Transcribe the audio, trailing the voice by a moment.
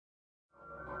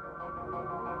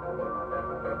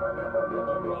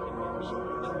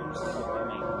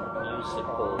transforming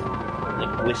musical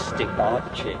linguistic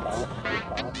objects.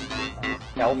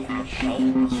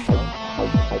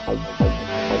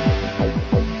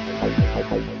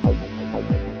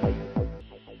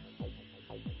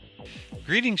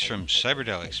 Greetings from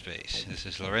Cyberdelic Space. This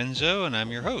is Lorenzo, and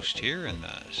I'm your host here in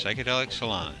the Psychedelic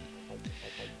Salon.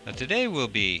 Now, today we'll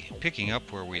be picking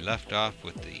up where we left off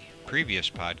with the previous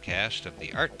podcast of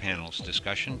the art panels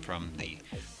discussion from the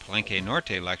Palenque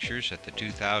Norte lectures at the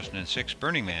 2006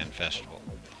 Burning Man Festival.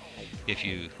 If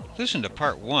you listen to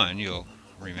part 1, you'll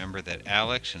remember that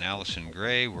Alex and Allison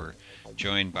Gray were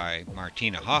joined by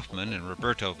Martina Hoffman and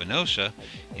Roberto Venosa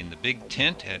in the big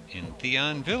tent in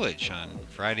Theon Village on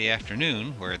Friday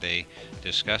afternoon, where they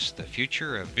discussed the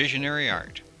future of visionary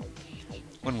art.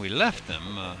 When we left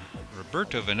them,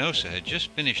 Roberto Venosa had just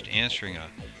finished answering a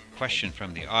question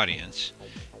from the audience,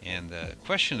 and the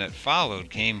question that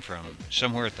followed came from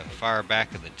somewhere at the far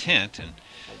back of the tent, and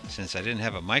since I didn't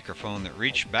have a microphone that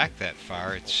reached back that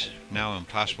far, it's now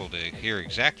impossible to hear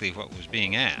exactly what was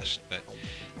being asked. But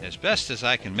as best as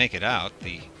I can make it out,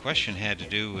 the question had to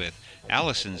do with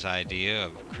Allison's idea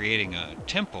of creating a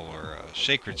temple or a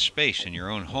sacred space in your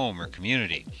own home or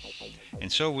community.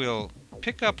 And so we'll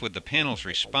pick up with the panel's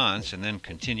response and then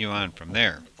continue on from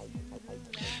there.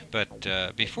 But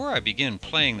before I begin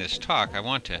playing this talk, I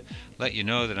want to let you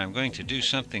know that I'm going to do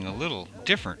something a little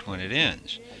different when it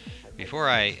ends. Before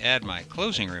I add my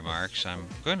closing remarks, I'm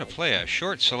going to play a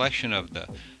short selection of the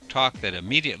talk that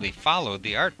immediately followed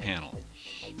the art panel.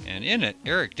 And in it,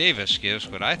 Erik Davis gives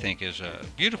what I think is a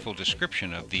beautiful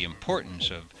description of the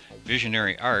importance of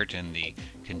visionary art and the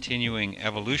continuing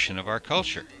evolution of our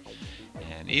culture.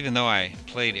 And even though I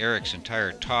played Erik's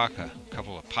entire talk a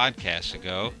couple of podcasts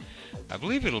ago, I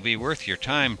believe it'll be worth your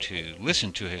time to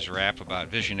listen to his rap about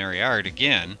visionary art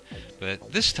again,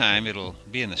 but this time it'll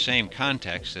be in the same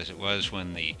context as it was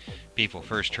when the people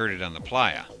first heard it on the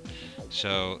playa.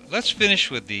 So let's finish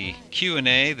with the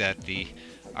Q&A that the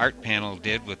art panel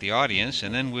did with the audience,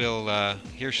 and then we'll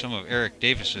hear some of Erik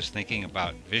Davis's thinking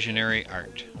about visionary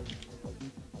art.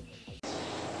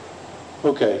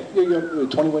 Okay, you're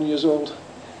 21 years old?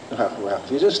 Well,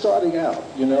 you're just starting out,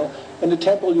 and the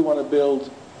temple you want to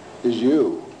build is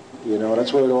you,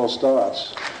 that's where it all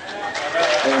starts.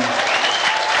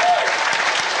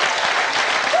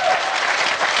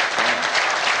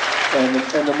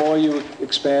 And the more you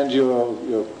expand your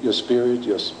spirit,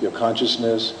 your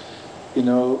consciousness,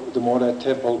 the more that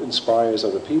temple inspires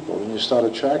other people, and you start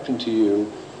attracting to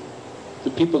you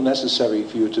the people necessary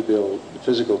for you to build the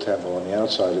physical temple on the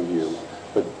outside of you.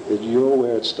 But you're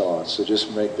where it starts, so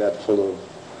just make that full of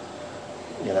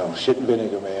shit and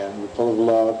vinegar, man. Full of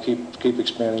love. Keep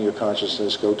expanding your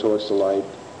consciousness. Go towards the light,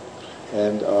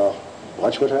 and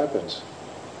watch what happens.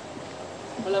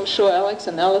 Well, I'm sure Alex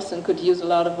and Allison could use a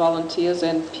lot of volunteers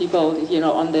and people,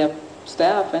 on their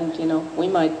staff, and we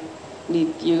might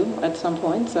need you at some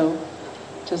point. So,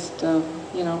 just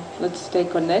let's stay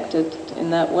connected in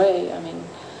that way.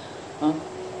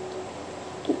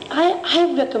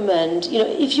 I recommend,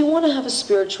 if you want to have a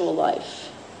spiritual life,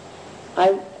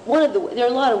 there are a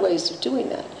lot of ways of doing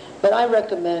that, but I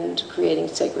recommend creating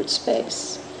sacred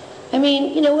space.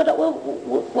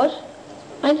 What?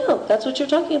 I know, that's what you're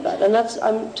talking about, and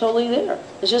I'm totally there.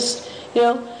 It's just,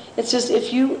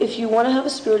 if you want to have a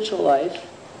spiritual life,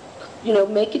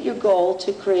 make it your goal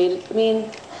to create,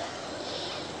 make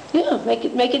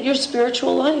it your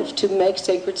spiritual life to make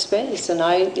sacred space, and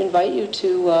I invite you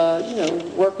to,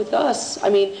 work with us.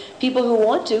 People who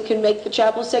want to can make the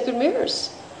Chapel of Sacred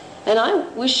Mirrors. And I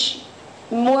wish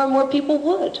more and more people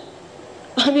would.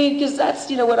 Because that's,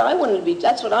 what I want to be,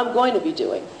 that's what I'm going to be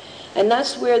doing. And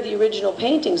that's where the original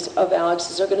paintings of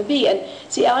Alex's are going to be. And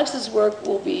see, Alex's work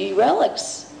will be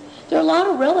relics. There are a lot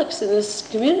of relics in this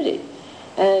community.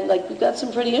 And we've got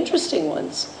some pretty interesting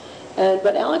ones.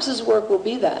 But Alex's work will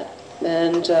be that.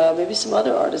 And maybe some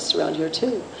other artists around here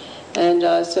too. And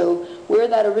so where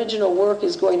that original work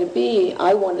is going to be,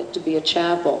 I want it to be a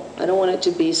chapel. I don't want it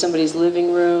to be somebody's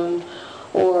living room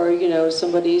or,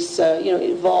 somebody's,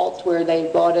 vault where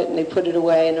they bought it and they put it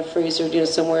away in a freezer,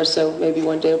 somewhere so maybe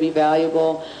one day it'll be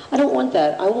valuable. I don't want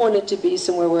that. I want it to be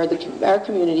somewhere where our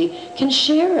community can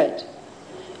share it.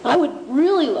 I would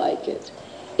really like it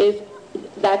if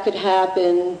that could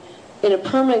happen in a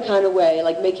permanent kind of way,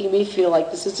 like making me feel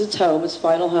like this is its home, its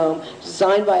final home,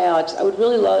 designed by Alex. I would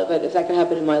really love it if that could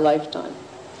happen in my lifetime,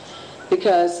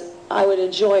 because I would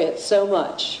enjoy it so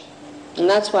much. And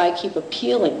that's why I keep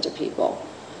appealing to people,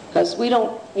 because we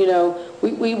don't,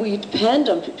 we depend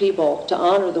on people to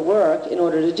honor the work in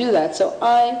order to do that. So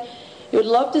I would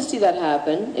love to see that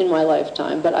happen in my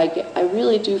lifetime, but I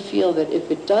really do feel that if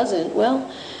it doesn't,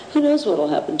 well, who knows what will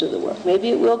happen to the work. Maybe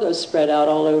it will go spread out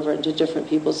all over into different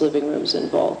people's living rooms and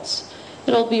vaults.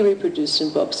 It'll be reproduced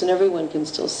in books, and everyone can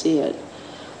still see it.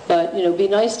 But, it'd be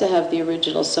nice to have the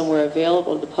original somewhere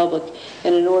available to the public,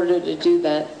 and in order to do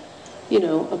that,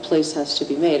 a place has to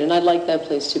be made. And I'd like that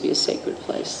place to be a sacred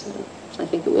place. And I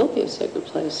think it will be a sacred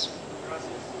place.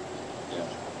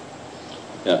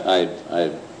 Yeah,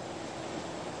 I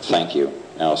thank you,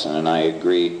 Alison, and I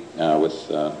agree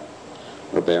with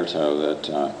Roberto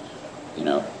that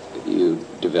you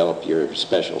develop your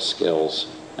special skills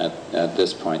at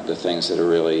this point, the things that are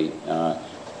really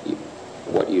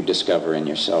what you discover in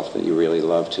yourself that you really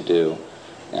love to do,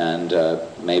 and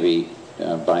maybe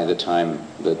by the time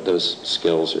that those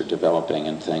skills are developing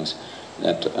and things,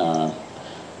 that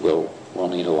we'll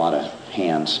need a lot of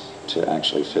hands to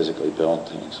actually physically build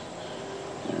things.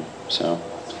 So,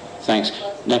 thanks.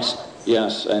 Next,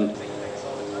 yes, and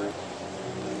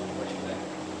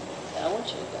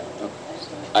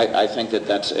I think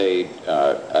that's a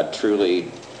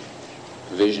truly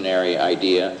visionary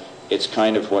idea. It's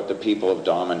kind of what the people of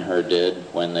Damanhur did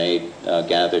when they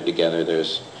gathered together.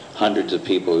 There's hundreds of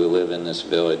people who live in this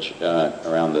village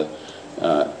around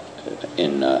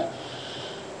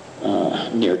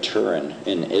near Turin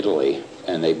in Italy,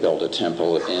 and they built a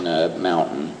temple in a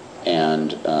mountain,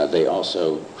 and they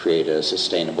also create a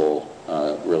sustainable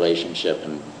relationship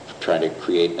and try to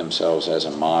create themselves as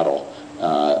a model.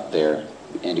 They're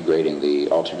integrating the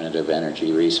alternative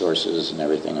energy resources and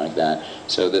everything like that.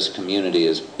 So this community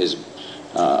is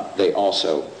they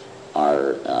also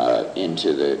are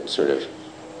into the sort of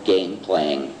game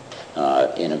playing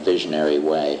in a visionary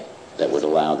way that would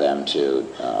allow them to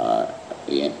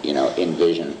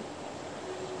envision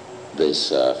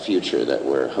this future that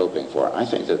we're hoping for. I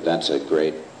think that's a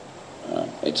great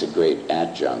it's a great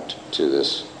adjunct to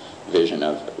this vision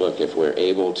of, look, if we're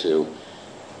able to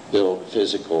build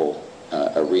physical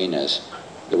arenas,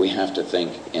 that we have to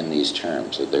think in these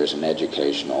terms, that there's an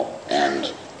educational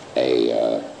and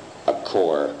a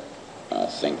core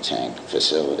think tank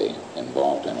facility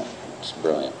involved in it. It's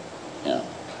brilliant. Yeah.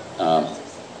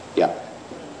 Yeah.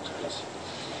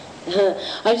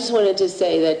 I just wanted to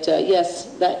say that, yes,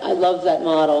 that I love that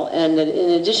model, and that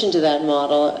in addition to that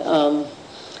model,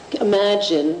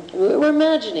 imagine, we're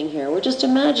imagining here, we're just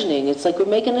imagining, it's like we're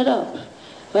making it up.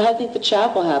 But I think the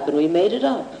chapel happened, we made it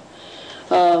up.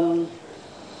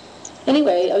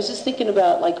 Anyway, I was just thinking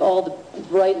about like all the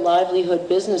bright livelihood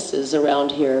businesses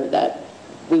around here that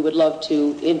we would love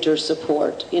to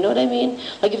inter-support. You know what I mean?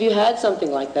 Like if you had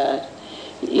something like that,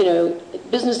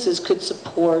 businesses could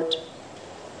support.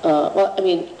 Well, I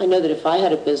mean, I know that if I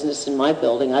had a business in my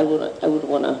building, I would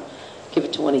want to give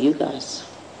it to one of you guys.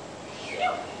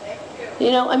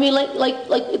 I mean, like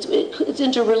it's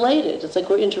interrelated. It's like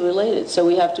we're interrelated, so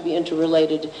we have to be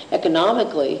interrelated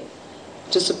economically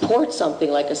to support something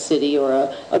like a city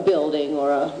or a building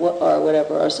or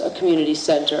whatever, or a community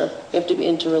center. We have to be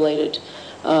interrelated,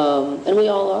 and we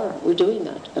all are. We're doing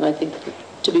that, and I think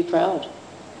to be proud.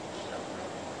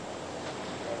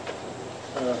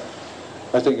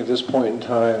 I think at this point in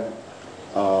time,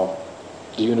 the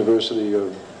university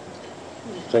you're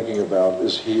thinking about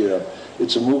is here.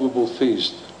 It's a movable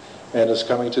feast, and it's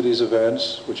coming to these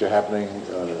events, which are happening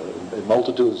in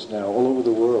multitudes now all over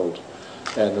the world,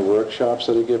 and the workshops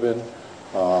that are given.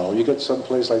 You get some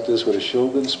place like this where the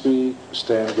Shogun speak,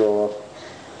 Stan Groff,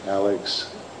 Alex,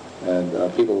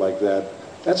 and people like that.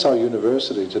 That's our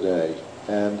university today,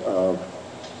 and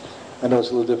I know it's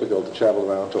a little difficult to travel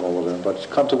around to all of them, but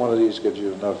come to one of these gives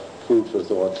you enough food for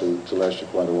thought to last you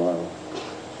quite a while.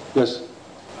 Yes?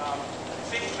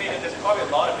 It seems to me that there's probably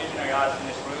a lot of visionary artists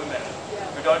in this room and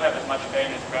who don't have as much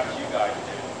fame as perhaps you guys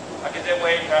do. Like, is there a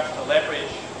way perhaps to leverage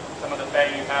some of the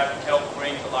fame you have to help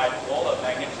bring to life all the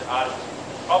magnificent artists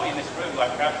probably in this room,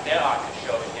 like perhaps their art could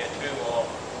show in here too, or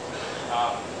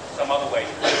some other way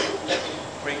to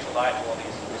bring to life all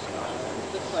these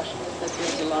The question is that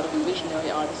there's a lot of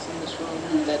visionary artists in this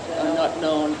room that are not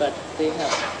known, but they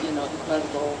have,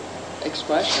 incredible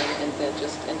expression, and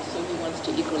so he wants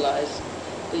to equalize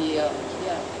the,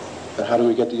 And how do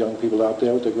we get the young people out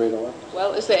there with the great art?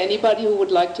 Well, is there anybody who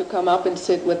would like to come up and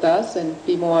sit with us and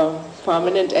be more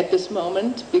prominent at this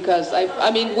moment? Because I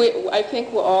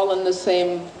think we're all on the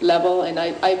same level, and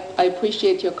I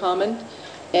appreciate your comment,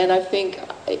 and I think,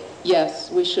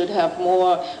 yes, we should have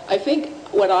more. I think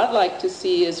what I'd like to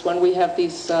see is when we have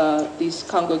these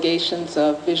congregations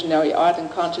of visionary art and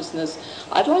consciousness,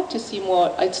 I'd like to see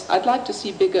more. I'd like to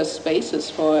see bigger spaces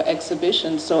for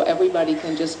exhibitions, so everybody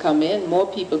can just come in. More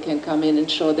people can come in and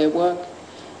show their work.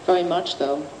 Very much,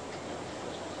 though.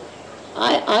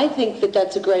 I think that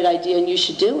that's a great idea, and you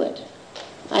should do it.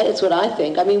 It's what I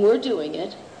think. I mean, we're doing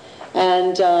it.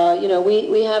 And,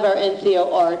 we have our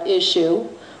Entheo art issue.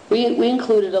 We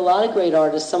included a lot of great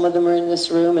artists. Some of them are in this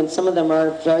room, and some of them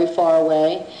are very far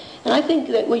away. And I think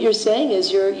that what you're saying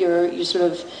is you're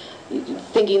sort of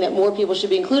thinking that more people should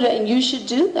be included, and you should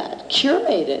do that.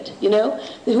 Curate it,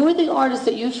 Who are the artists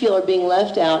that you feel are being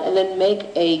left out, and then make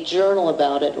a journal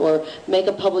about it, or make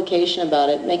a publication about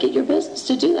it. Make it your business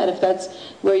to do that if that's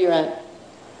where you're at.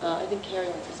 I think Carrie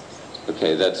wants to say something.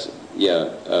 Okay,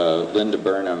 Linda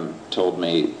Burnham told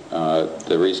me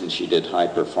the reason she did High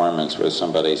Performance was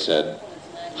somebody said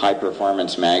High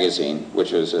Performance Magazine,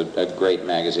 which was a great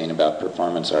magazine about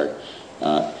performance art.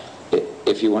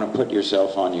 If you want to put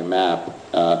yourself on your map,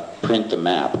 print the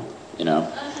map,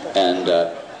 and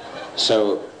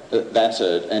so that's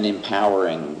an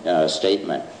empowering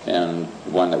statement, and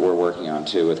one that we're working on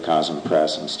too with Cosm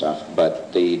Press and stuff.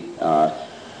 But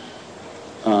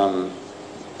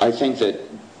I think that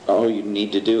all you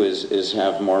need to do is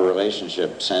have more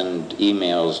relationships, send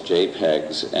emails,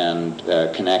 JPEGs, and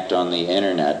connect on the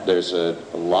internet. There's a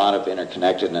lot of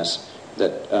interconnectedness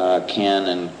that can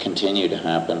and continue to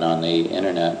happen on the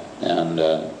internet, and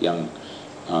young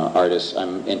artists.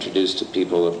 I'm introduced to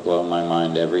people that blow my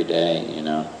mind every day,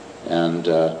 and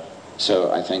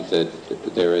so I think that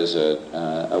there is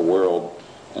a world,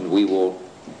 and we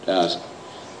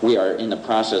are in the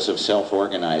process of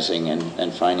self-organizing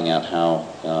and finding out how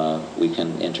we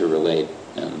can interrelate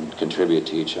and contribute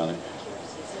to each other.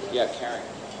 Yeah, Karen.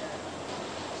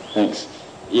 Thanks.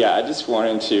 Yeah, I just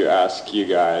wanted to ask you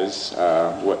guys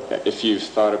if you've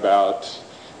thought about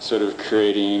sort of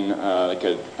creating like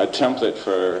a template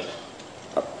for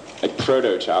like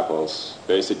proto-chapels,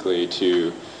 basically,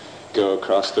 to go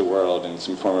across the world in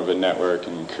some form of a network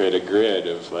and create a grid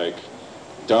of like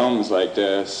domes like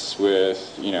this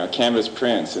with, canvas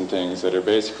prints and things that are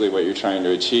basically what you're trying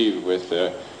to achieve with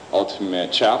the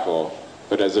ultimate chapel,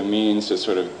 but as a means to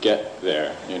sort of get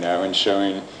there, and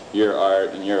showing your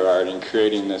art and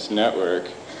creating this network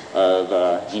of,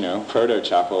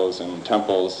 proto-chapels and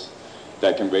temples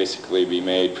that can basically be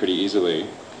made pretty easily,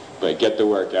 but get the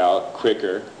work out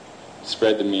quicker,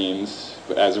 spread the memes,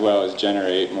 as well as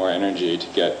generate more energy to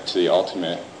get to the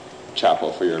ultimate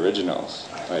chapel for your originals.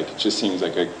 Like, it just seems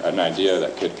like an idea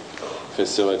that could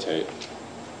facilitate.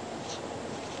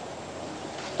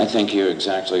 I think you're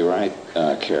exactly right,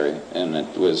 Carrie, and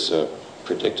it was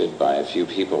predicted by a few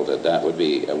people that would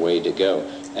be a way to go.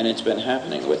 And it's been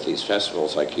happening with these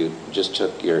festivals, like you just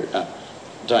took your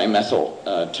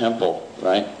dimethyl temple,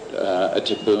 right,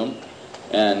 to Boom,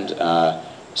 and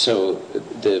so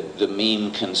the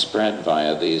meme can spread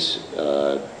via these,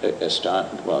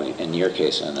 in your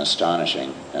case, an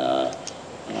astonishing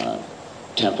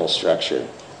temple structure,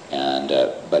 and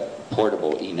but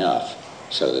portable enough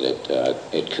so that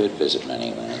it could visit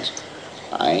many lands.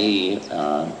 I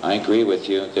agree with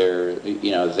you.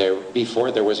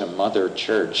 Before there was a mother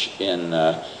church in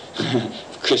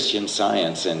Christian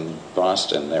Science in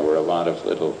Boston, there were a lot of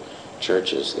little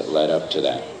churches that led up to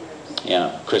that.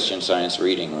 Yeah, Christian Science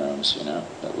reading rooms,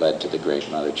 that led to the great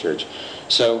mother church.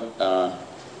 So,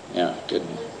 yeah, good.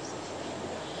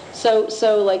 So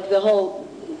like the whole,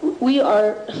 we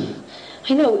are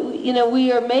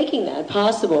making that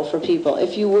possible for people.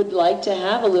 If you would like to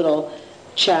have a little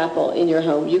chapel in your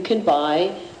home, you can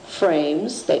buy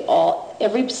frames.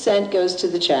 Every cent goes to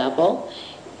the chapel.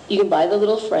 You can buy the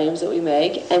little frames that we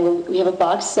make, and we have a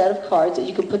box set of cards that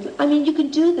you can put. You can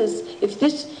do this. If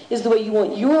this is the way you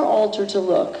want your altar to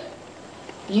look,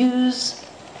 use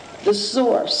the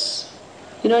source.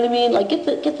 You know what I mean? Like,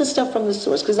 get the stuff from the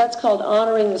source, because that's called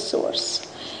honoring the source.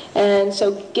 And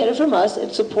so get it from us.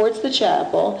 It supports the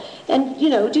chapel. And,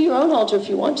 do your own altar if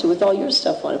you want to with all your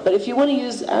stuff on it. But if you want to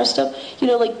use our stuff,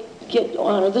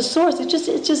 honor the source. It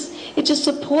just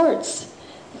supports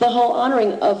the whole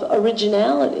honoring of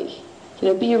originality.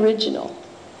 Be original.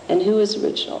 And who is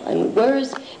original? And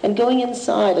and going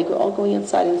inside, like we're all going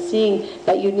inside and seeing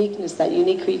that uniqueness, that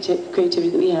unique creativity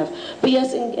that we have. But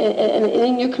yes, and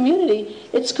in your community,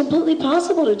 it's completely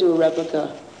possible to do a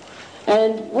replica.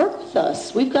 And work with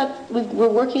us. We're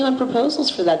working on proposals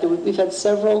for that. We've had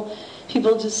several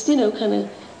people just, kind of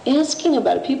asking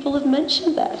about it. People have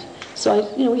mentioned that. So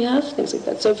we have things like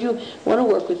that. So if you want to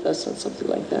work with us on something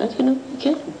like that, you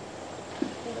can.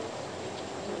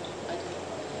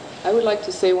 I would like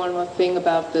to say one more thing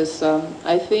about this.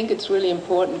 I think it's really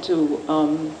important to,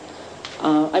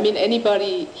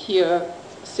 anybody here,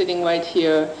 sitting right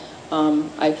here,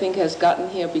 I think has gotten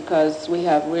here because we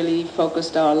have really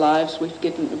focused our lives.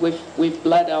 We've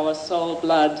bled our soul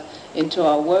blood into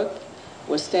our work.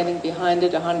 We're standing behind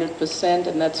it 100%,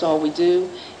 and that's all we do.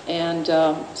 And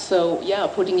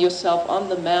putting yourself on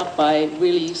the map by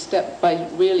really stepping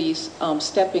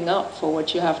up for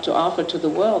what you have to offer to the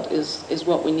world is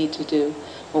what we need to do,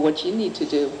 or what you need to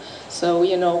do. So,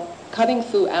 cutting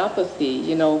through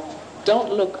apathy,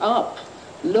 don't look up.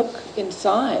 Look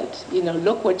inside,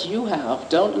 look what you have.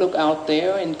 Don't look out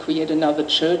there and create another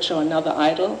church or another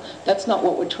idol. That's not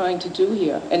what we're trying to do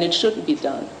here, and it shouldn't be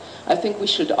done. I think we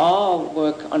should all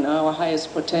work on our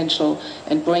highest potential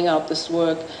and bring out this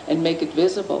work and make it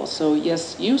visible. So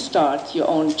yes, you start your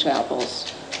own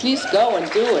chapels. Please go and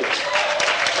do it.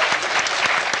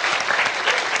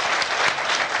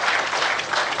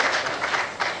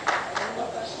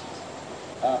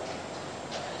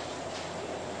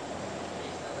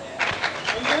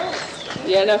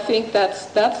 Yeah, and I think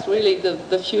that's really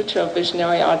the future of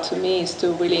visionary art to me, is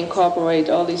to really incorporate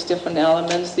all these different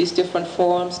elements, these different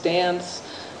forms, dance,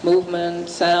 movement,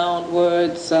 sound,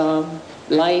 words,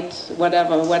 light,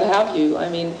 whatever, what have you. I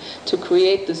mean, to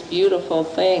create this beautiful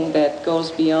thing that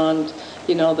goes beyond,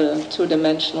 the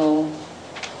two-dimensional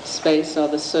space or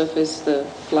the surface, the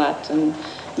flat, and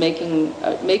making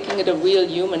it a real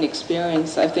human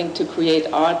experience. I think to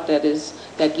create art that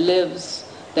lives,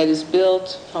 that is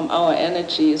built from our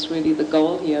energy is really the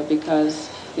goal here, because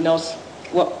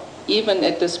even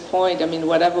at this point, I mean,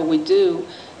 whatever we do,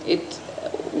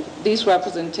 these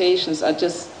representations are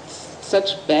just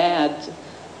such bad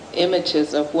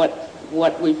images of what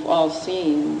we've all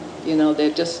seen.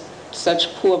 They're just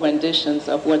such poor renditions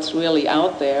of what's really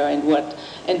out there and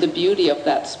the beauty of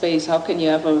that space. How can you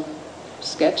ever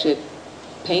sketch it,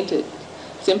 paint it?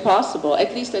 It's impossible,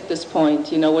 at least at this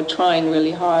point. We're trying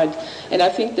really hard. And I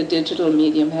think the digital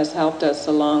medium has helped us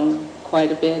along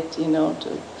quite a bit, to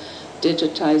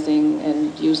digitizing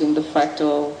and using the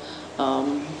fractal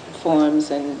forms,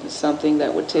 and something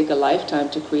that would take a lifetime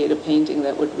to create a painting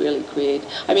that would really create.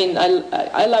 I mean,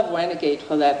 I love Renegade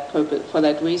for that purpose, for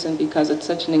that reason, because it's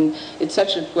such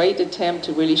a great attempt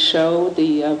to really show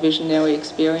the visionary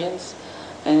experience.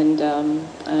 But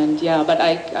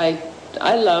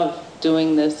I love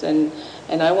doing this, and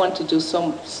I want to do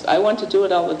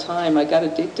it all the time. I got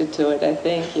addicted to it, I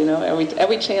think.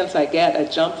 Every chance I get, I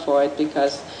jump for it,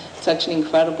 because it's such an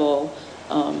incredible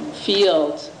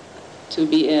field to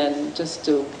be in, just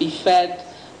to be fed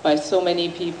by so many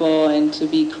people and to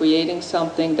be creating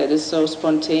something that is so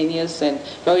spontaneous and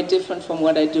very different from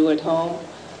what I do at home.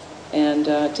 And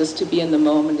just to be in the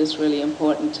moment is really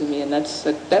important to me, and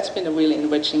that's been a really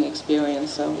enriching experience.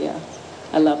 So yeah,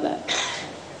 I love that.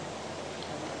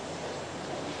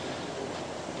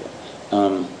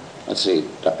 Let's see,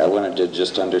 I wanted to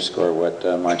just underscore what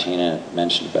Martina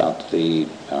mentioned about the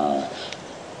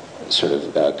sort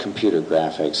of computer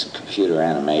graphics, computer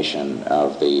animation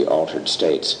of the altered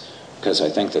states, because I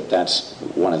think that's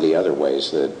one of the other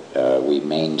ways that we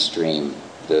mainstream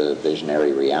the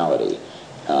visionary reality,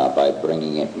 by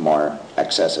bringing it more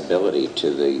accessibility to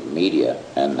the media,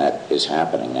 and that is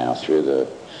happening now through the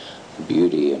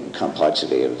beauty and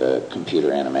complexity of the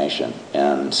computer animation.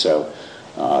 And so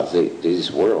these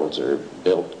worlds are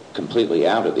built completely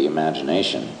out of the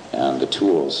imagination, and the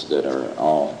tools that are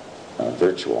all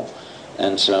virtual.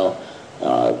 And so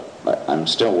I'm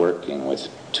still working with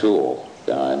Tool,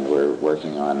 and we're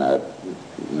working on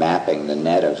mapping the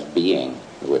net of being,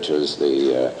 which was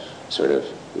the sort of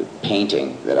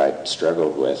painting that I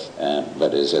struggled with,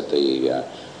 but is at the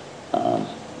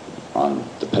on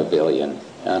the pavilion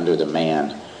under the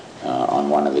man on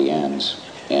one of the ends.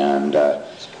 And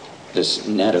this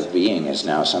net of being is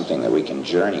now something that we can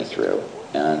journey through.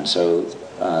 And so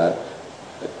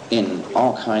in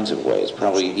all kinds of ways,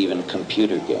 probably even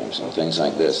computer games and things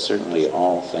like this, certainly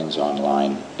all things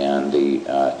online, and the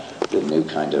new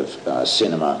kind of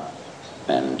cinema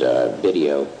and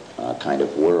video kind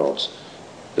of worlds.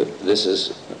 This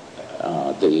is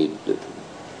the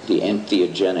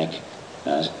entheogenic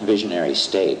visionary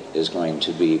state is going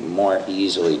to be more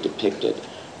easily depicted,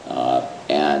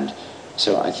 and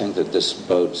so I think that this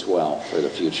bodes well for the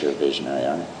future of visionary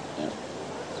art. Yeah.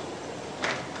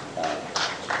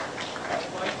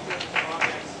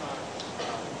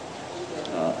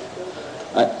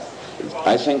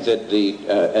 I think that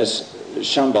as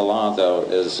Shambhala, though,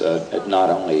 is not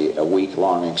only a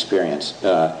week-long experience,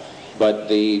 but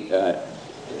the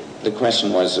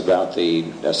question was about the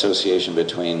association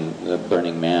between the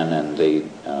Burning Man and the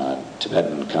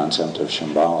Tibetan concept of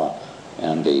Shambhala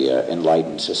and the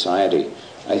enlightened society.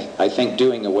 I think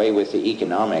doing away with the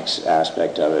economics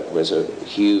aspect of it was a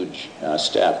huge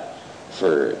step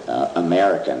for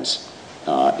Americans.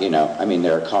 I mean,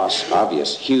 there are costs,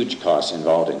 obvious, huge costs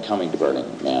involved in coming to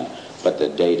Burning Man. but the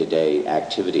day-to-day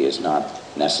activity is not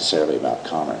necessarily about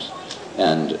commerce.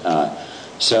 And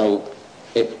so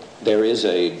there is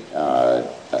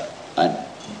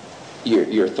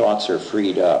your thoughts are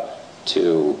freed up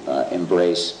to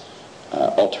embrace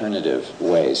alternative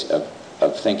ways of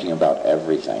thinking about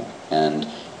everything. And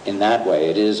in that way,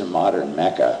 it is a modern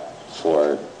mecca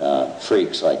for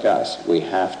freaks like us. We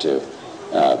have to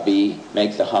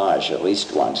make the Hajj at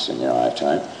least once in your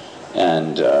lifetime.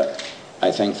 And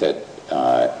I think that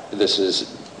this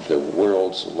is the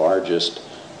world's largest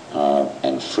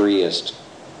and freest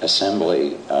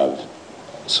assembly of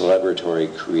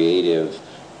celebratory, creative,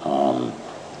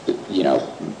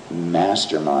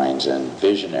 masterminds and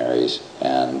visionaries,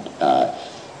 and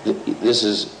this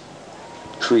is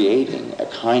creating a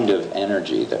kind of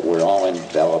energy that we're all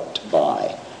enveloped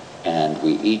by, and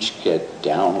we each get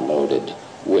downloaded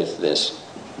with this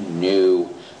new,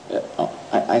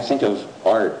 I think of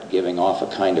art giving off a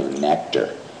kind of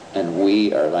nectar, and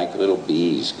we are like little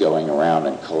bees going around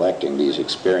and collecting these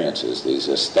experiences, these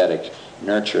aesthetic,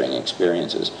 nurturing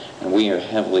experiences, and we are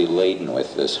heavily laden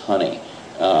with this honey,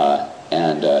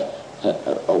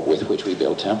 with which we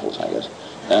build temples, I guess.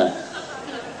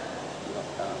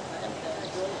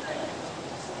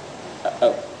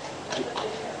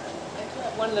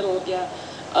 One little,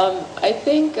 I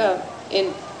think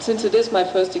since it is my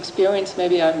first experience,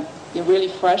 maybe I'm really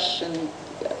fresh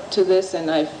to this, and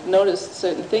I've noticed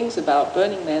certain things about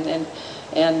Burning Man,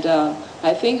 and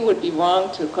I think it would be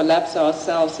wrong to collapse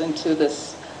ourselves into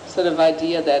this sort of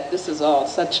idea that this is all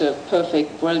such a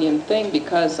perfect, brilliant thing,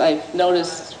 because I've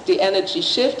noticed the energy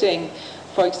shifting,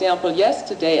 for example,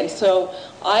 yesterday, and so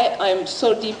I'm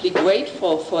so deeply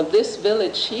grateful for this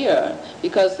village here,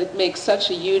 because it makes such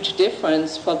a huge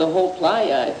difference for the whole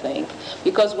playa, I think.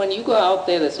 Because when you go out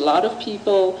there, there's a lot of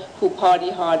people who party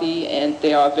hardy, and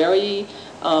they are very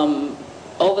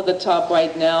over the top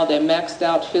right now. They're maxed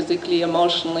out physically,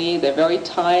 emotionally. They're very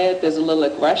tired. There's a little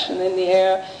aggression in the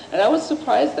air. And I was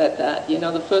surprised at that.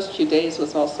 The first few days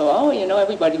was also,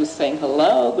 everybody was saying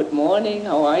hello, good morning,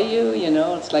 how are you?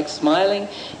 It's like smiling.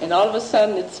 And all of a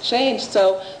sudden it's changed.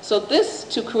 So this,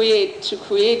 to create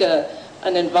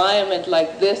an environment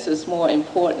like this is more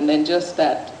important than just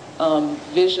that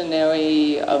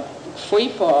visionary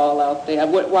free-for-all out there.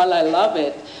 While I love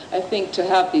it, I think to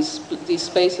have these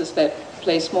spaces that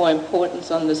place more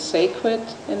importance on the sacred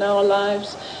in our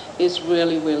lives is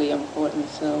really, really important.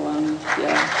 So,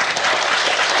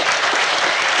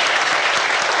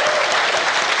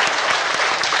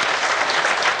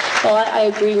 Well, I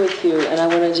agree with you, and I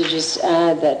wanted to just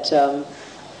add that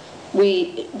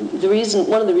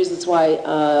one of the reasons why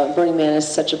Burning Man is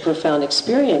such a profound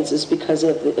experience is because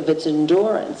of its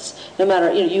endurance. No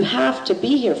matter, you have to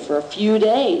be here for a few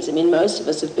days. I mean, most of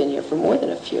us have been here for more than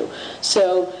a few.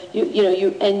 So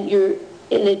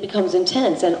and it becomes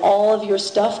intense, and all of your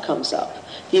stuff comes up.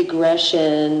 The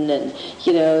aggression and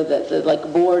the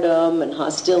like boredom and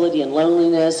hostility and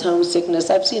loneliness, homesickness.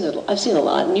 I've seen a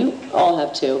lot, and you all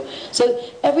have too. So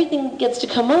everything gets to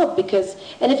come up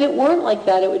and if it weren't like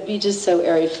that, it would be just so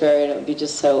airy-fairy, and it would be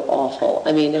just so awful.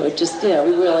 I mean, it would just we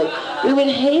would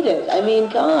hate it. I mean,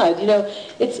 God,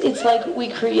 it's like we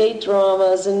create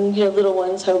dramas and little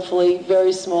ones, hopefully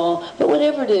very small, but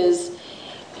whatever it is,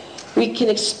 we can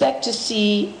expect to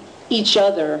see each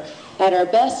other at our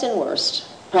best and worst.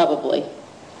 Probably.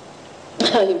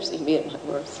 You've seen me at my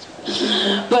worst.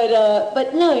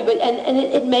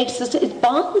 It makes us, it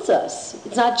bonds us.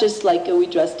 It's not just like, we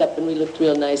dressed up and we looked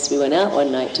real nice, we went out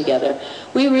one night together.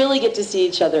 We really get to see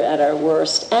each other at our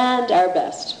worst and our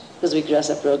best, because we dress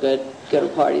up real good, go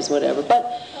to parties, whatever.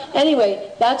 But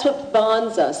anyway, that's what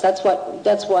bonds us. That's why,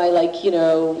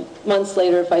 months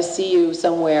later, if I see you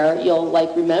somewhere, you'll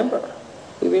remember.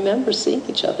 We remember seeing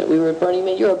each other. We were at Burning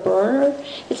Man. You're a burner.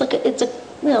 It's a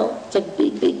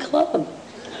big club.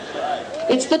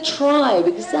 It's the tribe,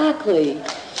 exactly.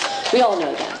 We all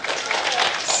know that.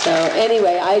 So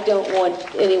anyway, I don't want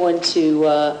anyone to,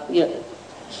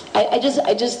 I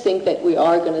just think that we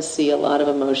are going to see a lot of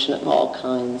emotion of all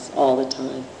kinds all the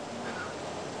time.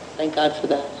 Thank God for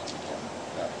that.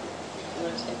 You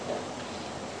want to take that?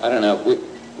 I don't know.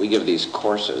 We give these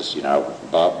courses,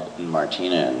 Bob and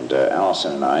Martina and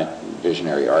Allison and I,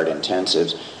 Visionary Art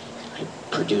Intensives. I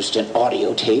produced an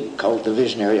audio tape called The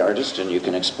Visionary Artist, and you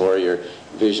can explore your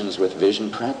visions with vision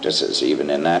practices, even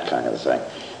in that kind of thing.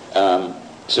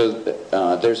 So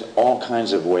there's all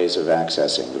kinds of ways of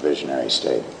accessing the visionary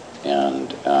state.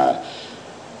 And yeah.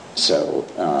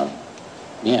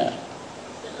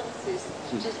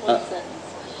 Just one sentence.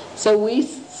 So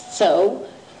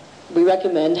we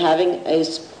recommend having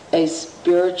a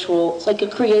spiritual, it's like a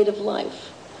creative life.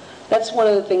 That's one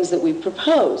of the things that we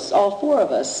propose, all four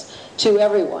of us, to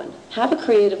everyone. Have a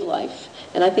creative life.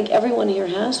 And I think everyone here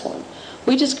has one.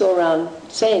 We just go around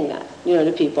saying that,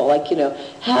 to people,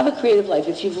 have a creative life.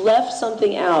 If you've left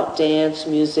something out, dance,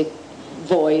 music,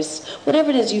 voice, whatever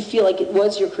it is you feel like it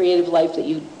was your creative life that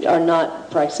you are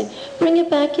not practicing, bring it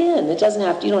back in. It doesn't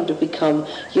have to, you don't have to become,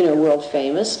 world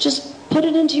famous. Just put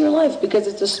it into your life, because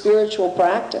it's a spiritual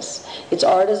practice. It's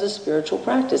art as a spiritual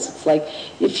practice. It's like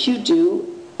if you do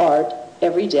art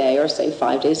every day, or say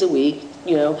 5 days a week,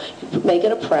 make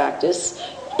it a practice,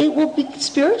 it will be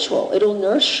spiritual. It'll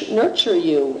nurture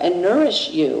you and nourish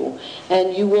you,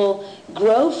 and you will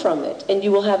grow from it, and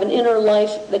you will have an inner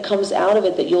life that comes out of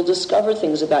it, that you'll discover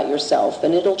things about yourself,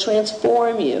 and it'll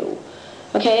transform you.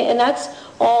 Okay? And that's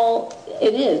all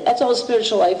it is. That's all a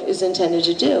spiritual life is intended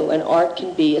to do, and art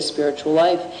can be a spiritual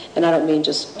life. And I don't mean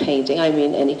just painting, I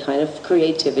mean any kind of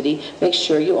creativity. Make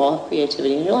sure you all have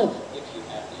creativity in your life.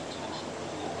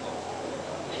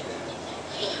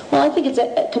 Well, I think it's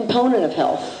a component of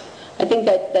health. I think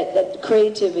that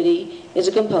creativity is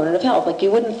a component of health. Like,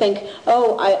 you wouldn't think,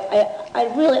 oh,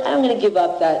 I'm going to give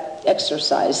up that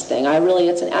exercise thing.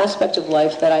 It's an aspect of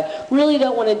life that I really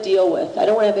don't want to deal with. I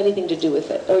don't want to have anything to do with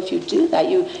it. Or if you do that,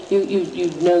 you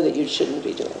know that you shouldn't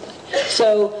be doing it.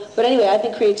 So, but anyway, I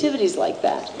think creativity is like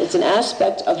that. It's an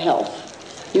aspect of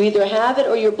health. You either have it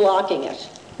or you're blocking it.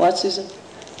 What, Susan?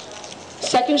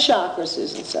 Second chakra,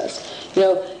 Susan says.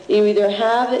 You either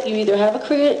have it, you either have a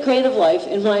creative life,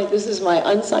 this is my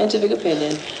unscientific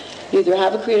opinion, you either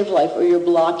have a creative life or you're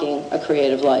blocking a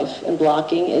creative life, and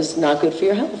blocking is not good for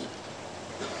your health.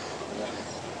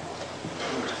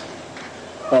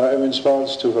 In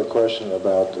response to her question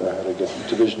about how to get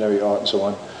into visionary art and so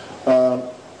on,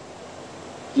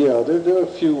 there are a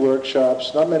few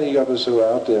workshops. Not many of us who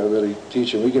are out there really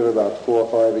teaching. We give about 4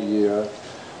 or 5 a year.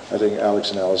 I think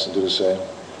Alex and Allison do the same.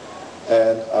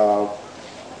 And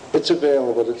it's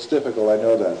available, it's difficult, I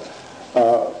know that.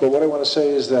 But what I want to say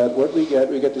is that what we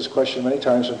get this question many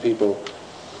times from people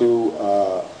who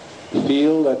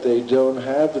feel that they don't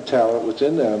have the talent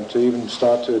within them to even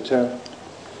start to attempt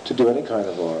to do any kind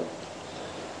of art.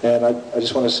 And I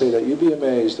just want to say that you'd be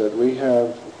amazed that we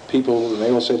have people, and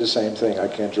they will say the same thing, I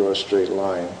can't draw a straight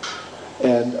line.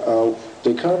 And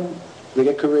they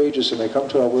get courageous, and they come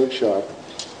to our workshop,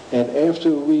 and after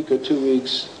a week or 2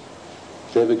 weeks,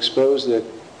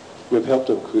 we've helped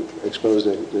them expose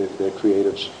their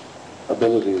creative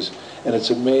abilities, and it's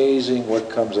amazing what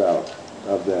comes out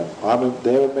of them.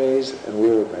 They're amazed, and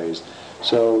we're amazed.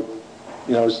 So,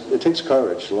 it takes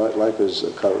courage. Life is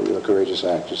a courageous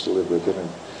act just to live with it,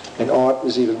 and art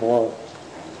is even more,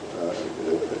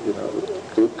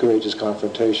 courageous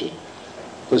confrontation.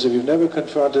 Because if you've never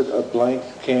confronted a blank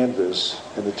canvas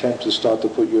and attempt to start to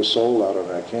put your soul out on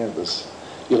that canvas,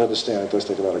 you'll understand it does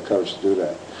take a lot of courage to do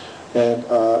that. And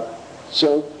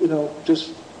so,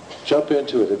 just jump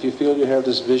into it. If you feel you have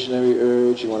this visionary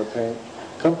urge, you want to paint,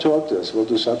 come talk to us. We'll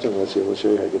do something with you. We'll show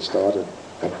you how to get started.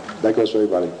 And that goes for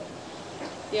everybody.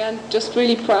 Yeah, and just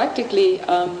really practically,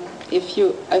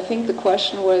 I think the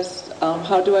question was,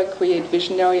 how do I create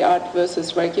visionary art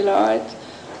versus regular art?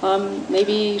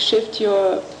 Maybe shift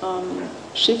your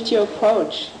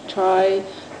approach.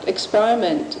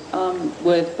 Experiment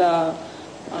with,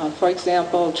 for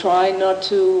example, try not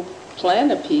to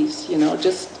plan a piece.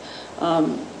 Just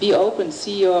be open.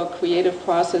 See your creative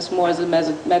process more as a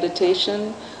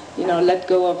meditation. Let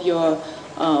go of your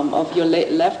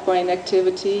left brain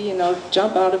activity.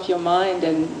 Jump out of your mind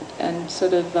and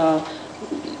sort of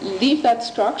leave that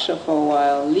structure for a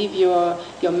while. Leave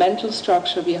your mental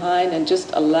structure behind, and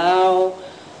just allow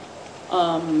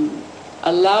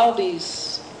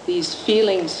these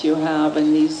feelings you have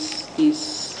and these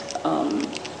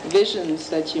visions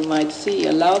that you might see.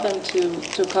 Allow them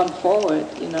to come forward.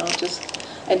 And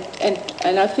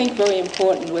I think very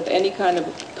important with any kind of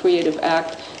creative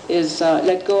act is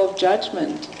let go of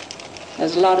judgment.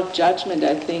 There's a lot of judgment,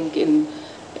 I think,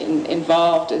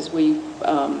 involved as we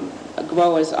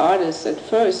grow as artists at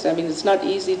first. I mean, it's not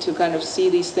easy to kind of see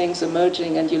these things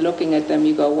emerging, and you're looking at them,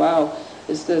 you go, wow,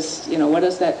 is this, what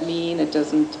does that mean? It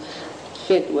doesn't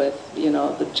fit with,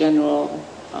 the general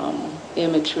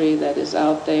imagery that is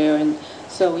out there. And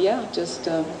so, just...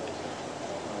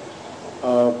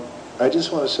 I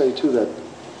just want to say, too, that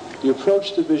the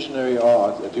approach to visionary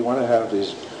art, if you want to have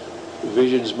these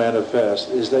visions manifest,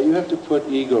 is that you have to put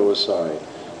ego aside.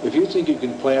 If you think you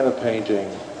can plan a painting,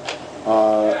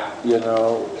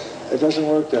 it doesn't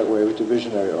work that way with the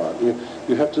visionary art.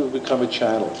 You have to become a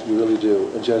channel, you really do,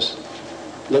 and just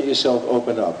let yourself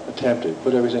open up, attempt it,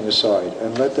 put everything aside,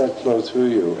 and let that flow through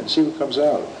you, and see what comes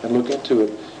out, and look into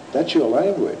it. That's your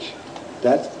language.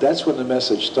 That's when the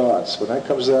message starts. When that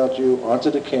comes out you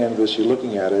onto the canvas, you're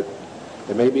looking at it.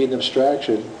 It may be an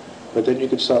abstraction, but then you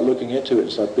can start looking into it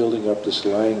and start building up this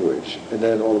language. And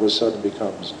then all of a sudden it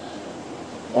becomes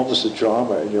almost a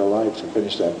drama in your life to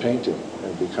finish that painting. And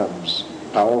it becomes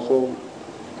powerful.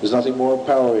 There's nothing more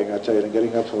empowering, I tell you, than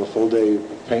getting up from a full day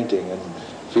painting and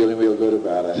feeling real good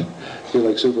about it. Feel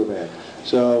like Superman.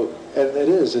 So, and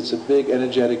it's a big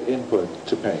energetic input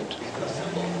to paint.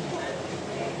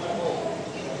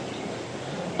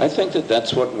 I think that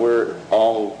that's what we're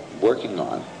all working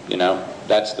on, you know.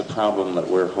 That's the problem that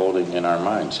we're holding in our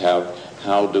minds.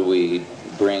 How do we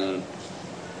bring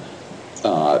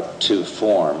to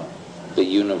form the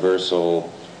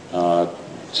universal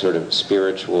sort of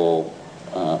spiritual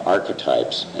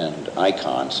archetypes and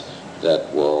icons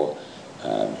that will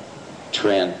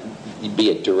be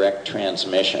a direct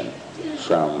transmission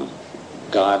from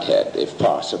Godhead, if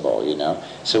possible, you know.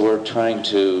 So we're trying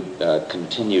to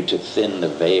continue to thin the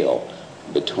veil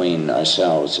between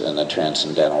ourselves and the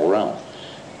transcendental realm.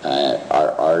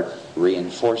 Our art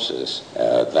reinforces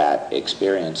that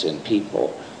experience in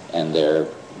people, and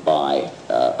thereby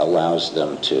allows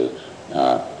them to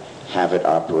have it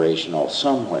operational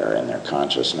somewhere in their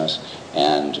consciousness,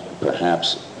 and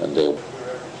perhaps they'll,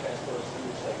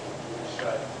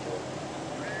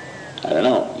 I don't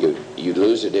know, you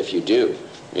lose it if you do,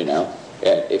 you know.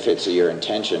 If it's your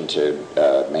intention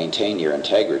to maintain your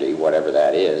integrity, whatever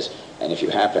that is, and if you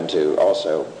happen to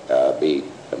also be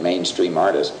a mainstream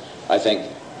artist, I think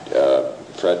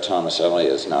Fred Tomaselli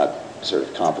has not sort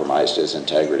of compromised his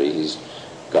integrity. He's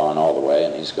gone all the way,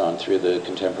 and he's gone through the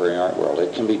contemporary art world.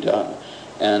 It can be done.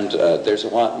 And there's a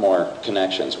lot more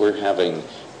connections. We're having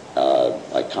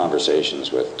like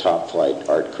conversations with top-flight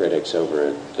art critics over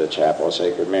at the Chapel of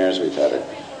Sacred Mirrors. We've had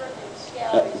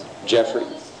Jeffrey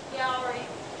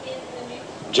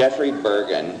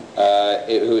Bergen,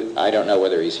 who I don't know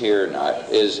whether he's here or not,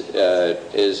 is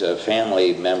a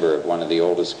family member of one of the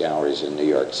oldest galleries in New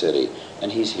York City,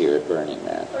 and he's here at Burning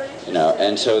Man. You know,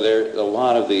 and so there, a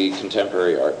lot of the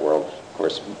contemporary art world, of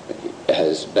course,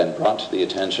 has been brought to the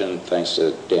attention thanks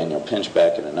to Daniel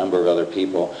Pinchbeck and a number of other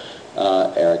people,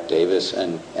 Erik Davis,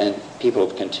 and people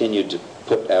have continued to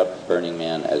put out Burning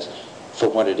Man as for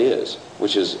what it is,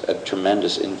 which is a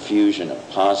tremendous infusion of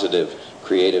positive,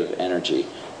 creative energy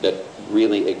that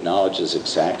really acknowledges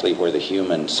exactly where the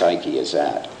human psyche is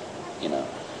at, you know.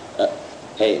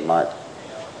 Hey, Mark.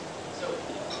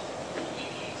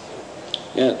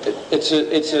 Yeah,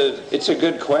 it's a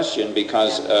good question,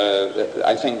 because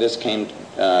I think this came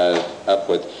up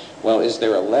with, well, is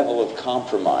there a level of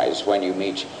compromise when you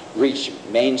reach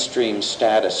mainstream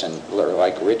status and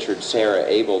like Richard Serra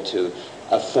able to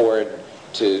afford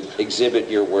to exhibit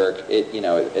your work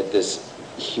at this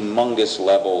humongous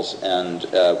levels, and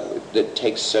it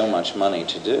takes so much money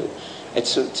to do.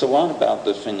 It's a lot about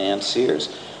the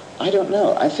financiers. I don't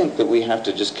know. I think that we have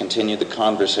to just continue the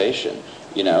conversation,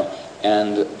 you know,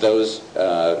 and those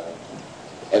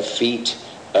effete,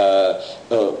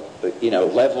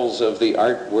 levels of the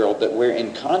art world that we're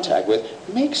in contact with,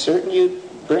 make certain you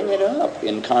bring it up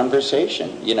in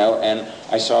conversation, you know. And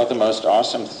I saw the most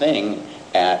awesome thing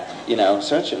at,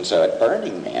 such and so at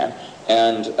Burning Man,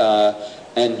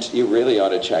 and you really ought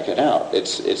to check it out.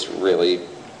 It's really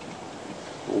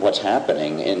what's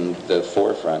happening in the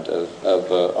forefront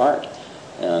of art.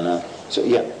 And so,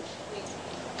 yeah.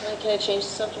 Can I change the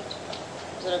subject?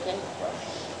 Is that okay?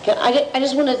 I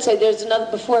just want to say there's another,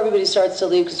 before everybody starts to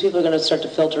leave, because people are going to start to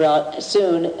filter out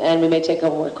soon, and we may take a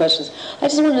couple more questions. I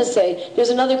just wanted to say there's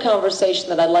another conversation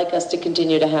that I'd like us to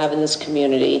continue to have in this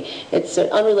community. It's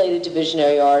unrelated to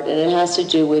visionary art, and it has to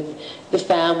do with the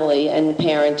family and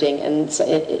parenting and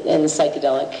the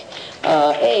psychedelic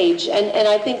age. And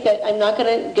I think that I'm not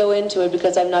going to go into it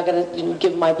because I'm not going to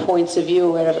give my points of view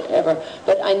or whatever,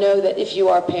 but I know that if you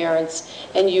are parents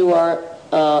and you are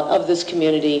of this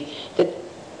community, that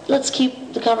let's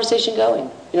keep the conversation going.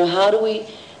 How do we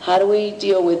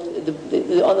deal with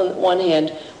on the one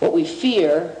hand what we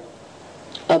fear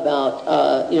about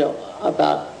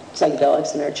about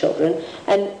psychedelics in our children,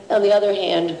 and on the other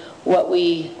hand what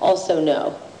we also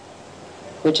know,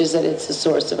 which is that it's the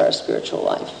source of our spiritual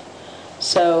life.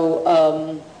 So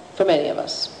for many of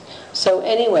us. So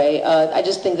anyway, I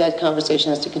just think that conversation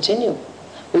has to continue.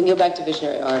 We can go back to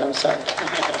visionary art. I'm sorry.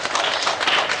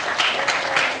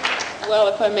 Well,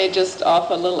 if I may just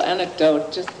offer a little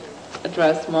anecdote, just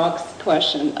address Mark's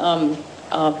question.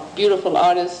 A beautiful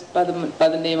artist by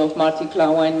the name of Marty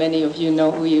Klauwein, many of you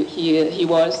know who he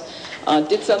was,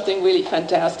 did something really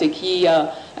fantastic. He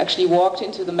actually walked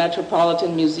into the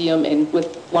Metropolitan Museum and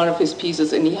with one of his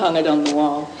pieces, and he hung it on the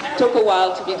wall. Took a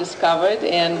while to be discovered,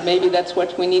 and maybe that's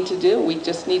what we need to do. We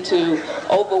just need to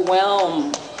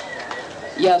overwhelm,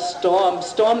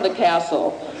 storm the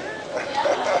castle.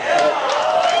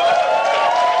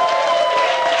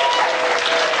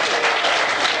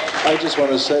 I just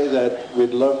want to say that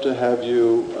we'd love to have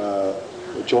you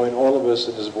join all of us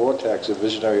in this vortex of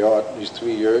visionary art, these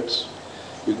 3 yurts.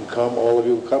 You can come, all of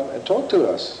you come and talk to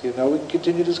us. We can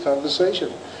continue this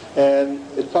conversation. And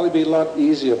it'd probably be a lot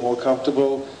easier, more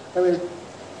comfortable. I mean,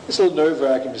 it's a little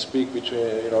nerve-wracking to speak between,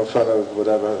 in front of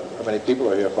whatever, how many people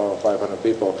are here, 500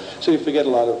 people. So you forget a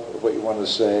lot of what you want to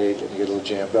say and you get a little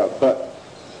jammed up. But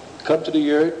come to the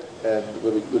yurt and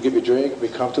we'll give you a drink, be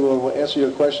comfortable, and we'll answer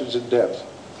your questions in depth.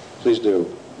 Please do.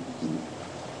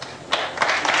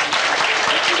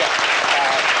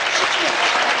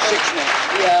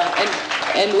 Yeah,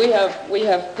 and we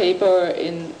have paper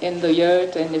in the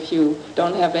yurt, and if you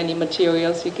don't have any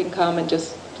materials, you can come and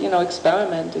just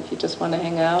experiment if you just want to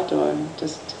hang out or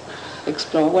just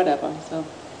explore, whatever. So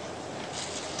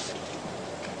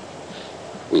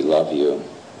We love you.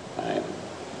 I'm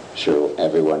sure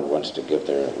everyone wants to give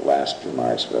their last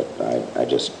remarks, but I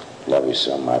just love you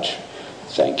so much.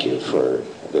 Thank you for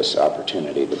this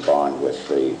opportunity to bond with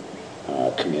the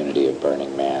community of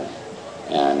Burning Man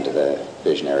and the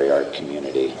visionary art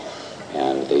community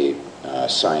and the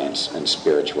science and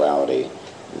spirituality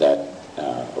that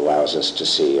allows us to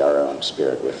see our own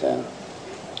spirit within.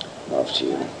 Love to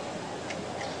you.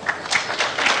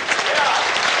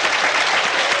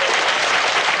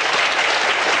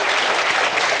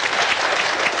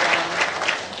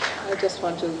 I just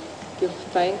want to give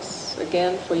thanks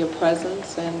again for your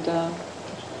presence, and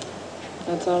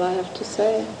that's all I have to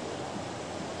say.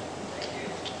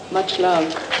 Much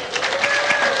love.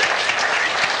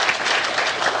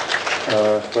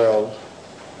 Well,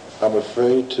 I'm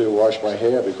afraid to wash my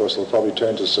hair because it'll probably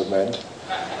turn to cement.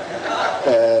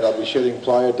 And I'll be shedding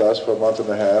playa dust for a month and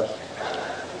a half.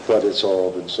 But it's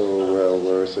all been so well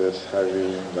worth it.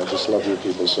 I just love you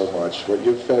people so much. What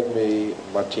you fed me,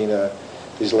 Martina,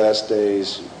 these last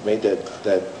days, made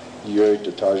that yurt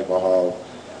to Taj Mahal.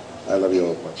 I love you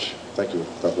all much. Thank you.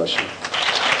 God bless you.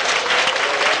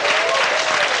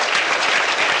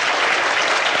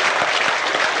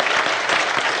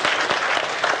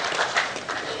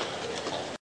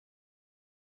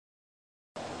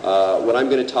 What I'm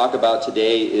going to talk about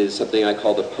today is something I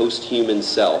call the post-human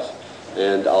self,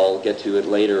 and I'll get to it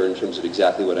later in terms of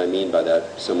exactly what I mean by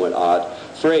that somewhat odd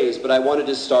phrase, but I wanted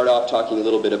to start off talking a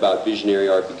little bit about visionary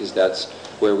art because that's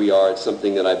where we are. It's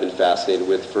something that I've been fascinated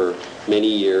with for many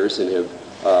years and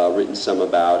have written some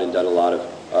about and done a lot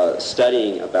of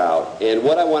studying about. And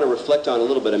what I want to reflect on a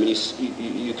little bit, I mean,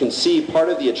 you can see part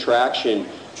of the attraction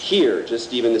here,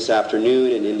 just even this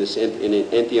afternoon and in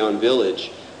Entheon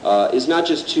Village, is not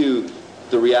just to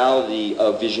the reality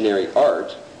of visionary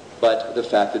art, but the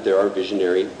fact that there are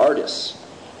visionary artists.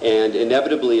 And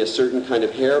inevitably a certain kind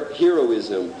of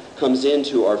heroism comes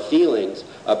into our feelings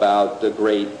about the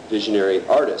great visionary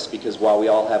artists, because while we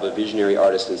all have a visionary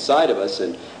artist inside of us,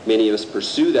 and many of us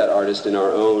pursue that artist in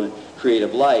our own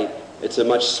creative light, it's a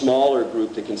much smaller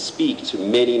group that can speak to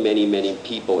many, many, many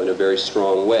people in a very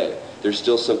strong way. There's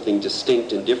still something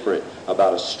distinct and different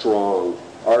about a strong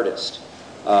artist.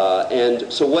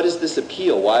 And so what is this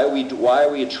appeal? Why are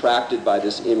we attracted by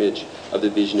this image of the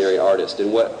visionary artist?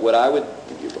 And what I would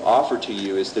offer to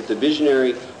you is that the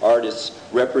visionary artist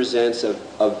represents a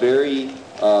very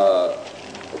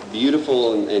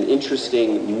beautiful and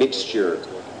interesting mixture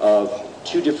of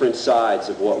two different sides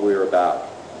of what we're about.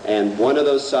 And one of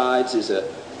those sides is a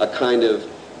kind of,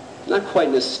 not quite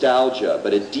nostalgia,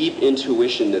 but a deep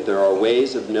intuition that there are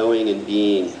ways of knowing and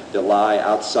being that lie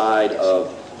outside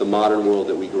of the modern world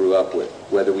that we grew up with,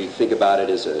 whether we think about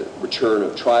it as a return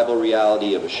of tribal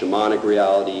reality, of a shamanic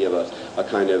reality, of a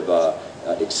kind of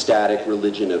ecstatic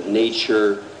religion of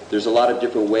nature. There's a lot of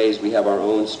different ways. We have our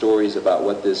own stories about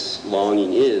what this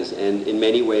longing is, and in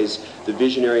many ways the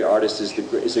visionary artist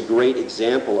is a great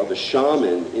example of a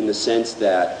shaman, in the sense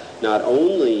that not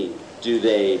only do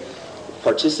they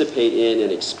participate in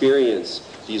and experience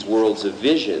these worlds of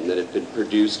vision that have been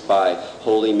produced by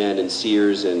holy men and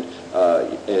seers and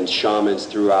shamans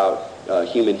throughout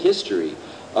human history,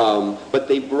 but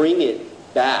they bring it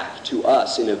back to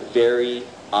us in a very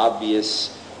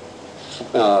obvious,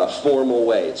 formal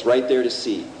way. It's right there to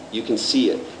see. You can see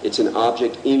it. It's an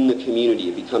object in the community.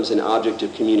 It becomes an object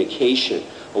of communication,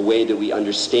 a way that we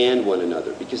understand one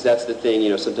another. Because that's the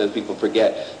thing, sometimes people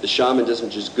forget. The shaman doesn't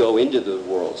just go into the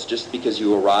worlds. Just because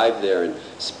you arrive there and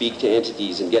speak to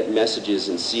entities and get messages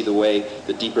and see the way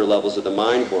the deeper levels of the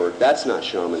mind work, that's not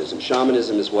shamanism.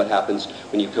 Shamanism is what happens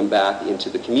when you come back into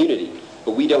the community.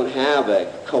 But we don't have a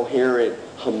coherent,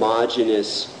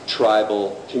 homogeneous,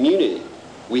 tribal community.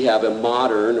 We have a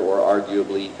modern or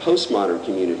arguably postmodern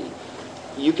community.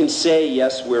 You can say,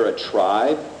 yes, we're a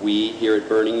tribe, we here at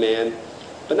Burning Man,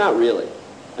 but not really.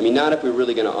 I mean, not if we're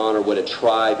really going to honor what a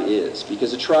tribe is,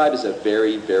 because a tribe is a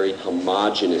very, very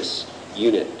homogeneous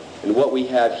unit. And what we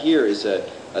have here is a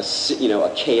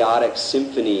chaotic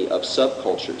symphony of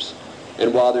subcultures.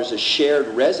 And while there's a shared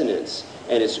resonance,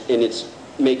 and it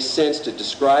makes sense to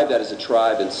describe that as a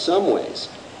tribe in some ways,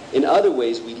 in other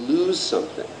ways we lose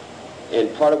something.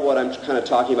 And part of what I'm kind of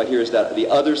talking about here is that the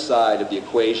other side of the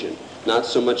equation, not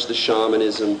so much the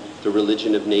shamanism, the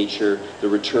religion of nature, the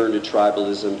return to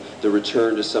tribalism, the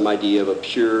return to some idea of a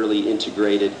purely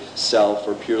integrated self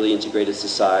or purely integrated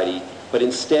society, but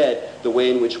instead the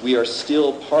way in which we are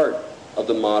still part of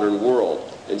the modern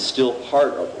world and still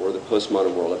part of, or the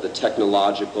postmodern world, of the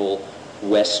technological,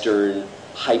 Western,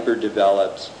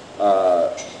 hyper-developed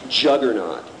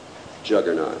juggernaut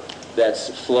that's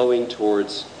flowing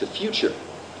towards the future.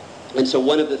 And so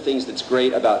one of the things that's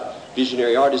great about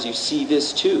visionary art is you see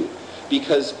this too,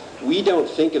 because we don't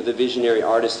think of the visionary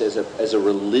artist as a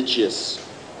religious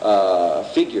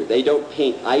figure. They don't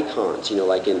paint icons,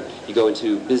 like you go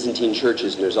into Byzantine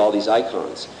churches and there's all these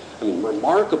icons. I mean,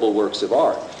 remarkable works of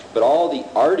art. But all the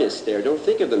artists there don't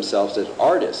think of themselves as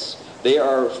artists. They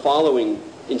are following,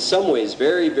 in some ways,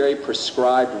 very, very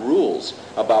prescribed rules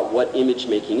about what image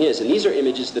making is. And these are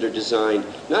images that are designed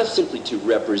not simply to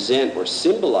represent or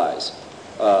symbolize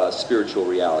spiritual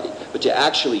reality, but to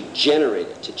actually generate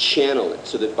it, to channel it,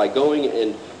 so that by going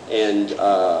and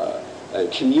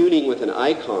communing with an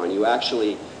icon, you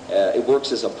actually, it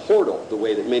works as a portal, the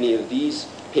way that many of these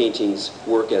paintings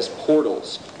work as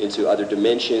portals into other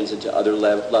dimensions, into other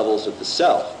levels of the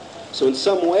self. So in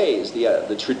some ways,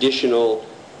 the traditional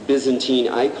Byzantine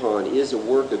icon is a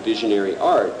work of visionary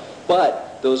art,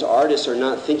 but those artists are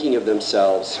not thinking of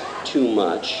themselves too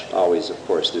much. Always, of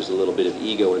course, there's a little bit of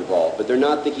ego involved, but they're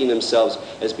not thinking of themselves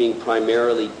as being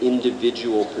primarily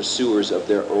individual pursuers of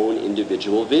their own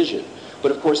individual vision.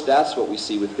 But of course, that's what we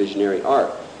see with visionary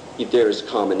art. There's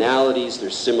commonalities,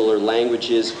 there's similar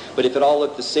languages, but if it all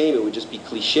looked the same, it would just be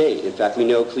cliched. In fact, we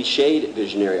know cliched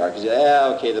visionary art, because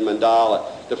okay, the mandala,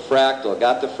 the fractal,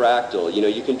 got the fractal.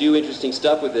 You can do interesting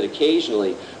stuff with it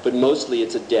occasionally, but mostly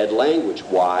it's a dead language.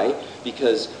 Why?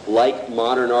 Because like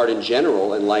modern art in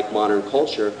general, and like modern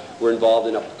culture, we're involved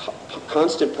in a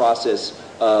constant process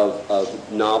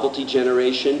of novelty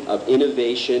generation, of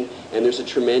innovation, and there's a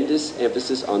tremendous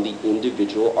emphasis on the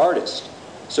individual artist.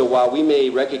 So while we may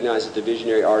recognize that the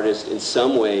visionary artist in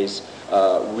some ways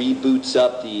reboots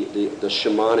up the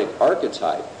shamanic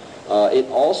archetype, it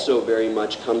also very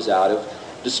much comes out of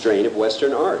the strain of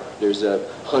Western art. There's a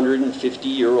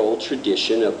 150-year-old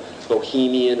tradition of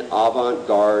bohemian,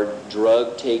 avant-garde,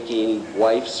 drug-taking,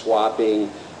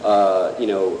 wife-swapping,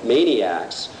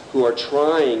 maniacs who are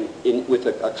trying with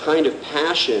a kind of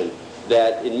passion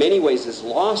that in many ways is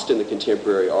lost in the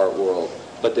contemporary art world,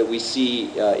 but that we see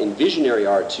in visionary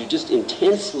art to just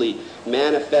intensely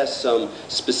manifest some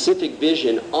specific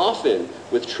vision, often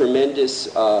with tremendous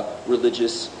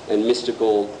religious and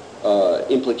mystical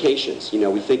implications.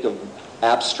 We think of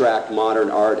abstract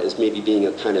modern art as maybe being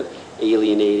a kind of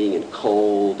alienating and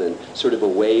cold and sort of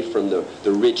away from the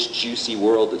rich, juicy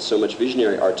world that so much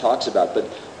visionary art talks about.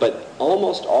 But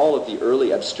almost all of the early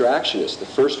abstractionists, the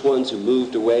first ones who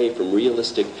moved away from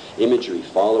realistic imagery,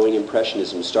 following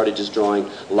Impressionism, started just drawing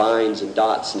lines and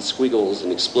dots and squiggles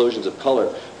and explosions of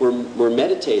color, were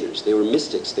meditators, they were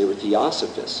mystics, they were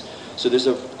theosophists. So there's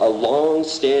a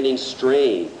long-standing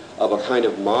strain of a kind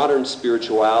of modern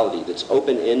spirituality that's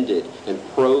open-ended and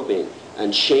probing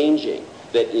and changing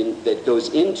that goes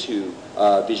into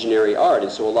visionary art.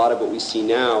 And so a lot of what we see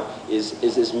now is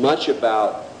as much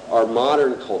about our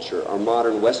modern culture, our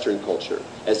modern Western culture,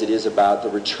 as it is about the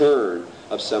return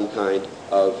of some kind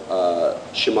of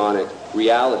shamanic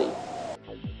reality.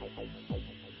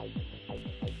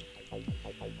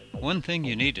 One thing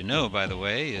you need to know, by the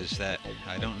way, is that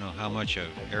I don't know how much of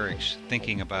Erik's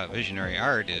thinking about visionary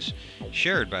art is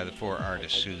shared by the four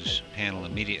artists whose panel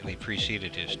immediately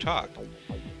preceded his talk.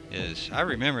 As I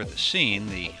remember the scene,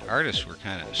 the artists were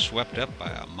kind of swept up by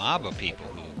a mob of people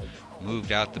who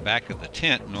moved out the back of the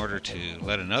tent in order to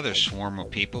let another swarm of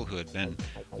people who had been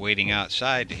waiting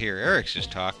outside to hear Erik's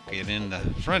talk get in the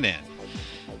front end.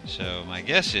 So my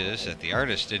guess is that the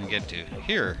artists didn't get to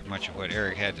hear much of what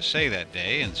Erik had to say that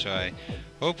day, and so I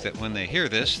hope that when they hear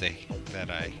this, that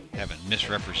I haven't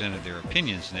misrepresented their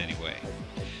opinions in any way.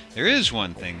 There is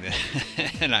one thing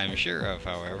that I'm sure of,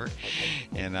 however,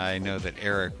 and I know that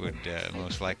Erik would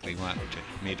most likely want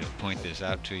me to point this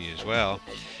out to you as well.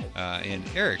 In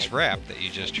Erik's rap that you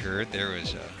just heard, there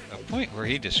was a point where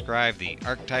he described the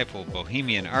archetypal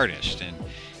bohemian artist, and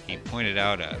he pointed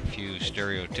out a few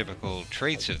stereotypical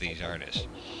traits of these artists.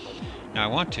 Now, I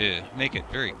want to make it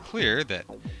very clear that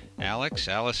Alex,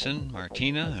 Allison,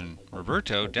 Martina, and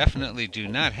Roberto definitely do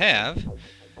not have,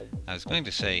 I was going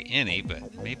to say any,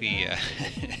 but maybe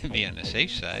be on the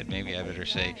safe side, maybe I better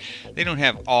say they don't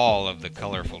have all of the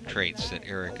colorful traits that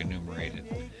Erik enumerated.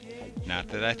 Not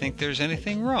that I think there's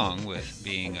anything wrong with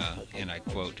being and I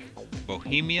quote,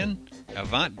 bohemian,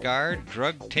 avant-garde,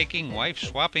 drug-taking,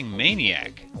 wife-swapping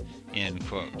maniac, end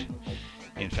quote.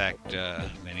 In fact,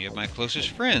 many of my closest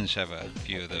friends have a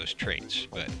few of those traits,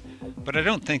 but I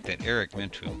don't think that Erik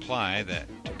meant to imply that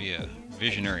to be a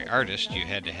visionary artist you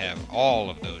had to have all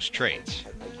of those traits.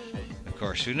 Of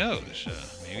course, who knows?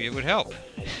 Maybe it would help.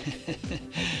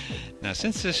 Now,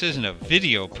 since this isn't a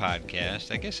video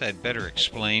podcast, I guess I'd better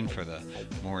explain for the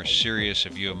more serious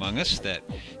of you among us that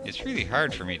it's really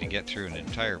hard for me to get through an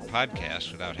entire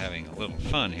podcast without having a little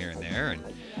fun here and there. And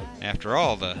after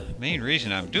all, the main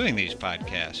reason I'm doing these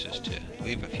podcasts is to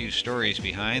leave a few stories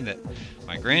behind that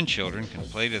my grandchildren can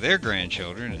play to their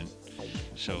grandchildren. And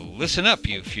so listen up,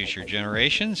 you future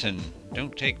generations, and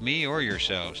don't take me or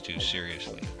yourselves too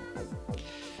seriously.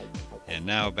 And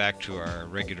now back to our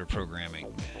regular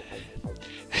programming.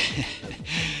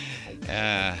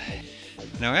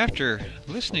 Now, after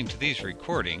listening to these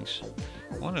recordings,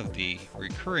 one of the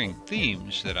recurring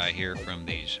themes that I hear from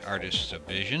these artists of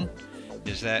vision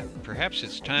is that perhaps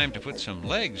it's time to put some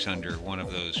legs under one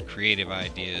of those creative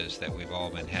ideas that we've all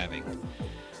been having.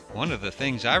 One of the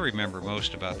things I remember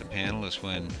most about the panel is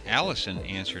when Allison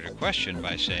answered a question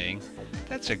by saying,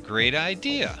 "That's a great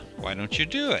idea. Why don't you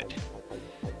do it?"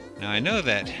 Now, I know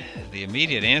that the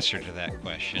immediate answer to that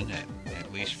question,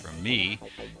 at least from me,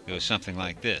 goes something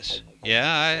like this.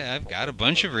 Yeah, I've got a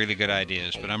bunch of really good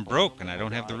ideas, but I'm broke and I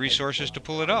don't have the resources to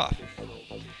pull it off.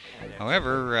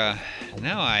 However,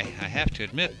 now I have to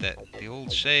admit that the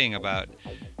old saying about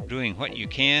doing what you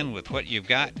can with what you've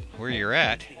got where you're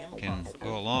at can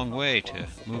go a long way to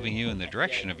moving you in the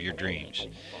direction of your dreams.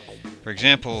 For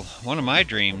example, one of my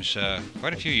dreams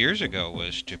quite a few years ago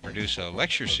was to produce a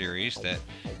lecture series that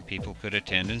people could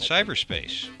attend in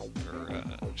cyberspace, or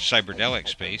cyberdelic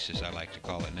space as I like to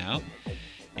call it now.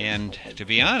 And to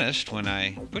be honest, when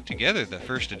I put together the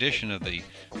first edition of the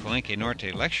Palenque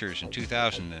Norte lectures in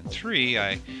 2003,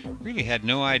 I really had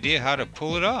no idea how to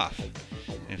pull it off.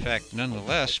 In fact,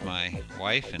 nonetheless, my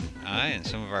wife and I and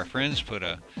some of our friends put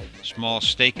a small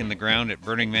stake in the ground at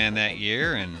Burning Man that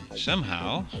year, and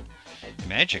somehow,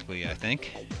 magically I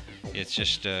think, it's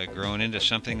just grown into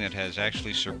something that has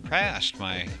actually surpassed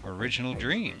my original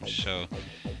dreams. So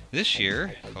this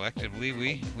year, collectively,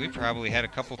 we probably had a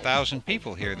couple thousand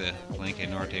people hear the Palenque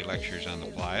Norte lectures on the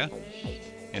playa,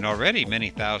 and already many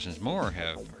thousands more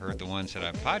have heard the ones that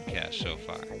I've podcast so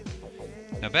far.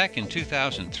 Now, back in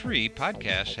 2003,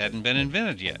 podcasts hadn't been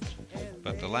invented yet,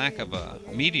 but the lack of a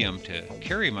medium to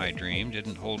carry my dream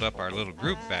didn't hold up our little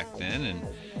group back then, and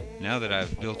now that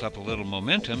I've built up a little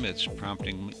momentum, it's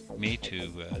prompting me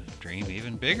to dream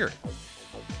even bigger.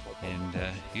 And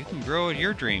you can grow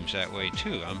your dreams that way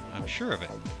too. I'm sure of it.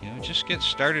 Just get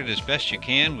started as best you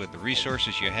can with the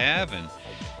resources you have, and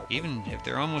even if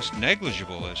they're almost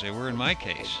negligible, as they were in my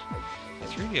case.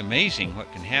 It's really amazing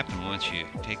what can happen once you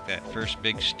take that first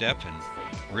big step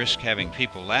and risk having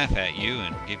people laugh at you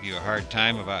and give you a hard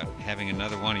time about having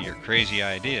another one of your crazy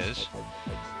ideas.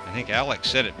 I think Alex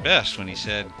said it best when he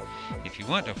said, if you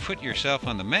want to put yourself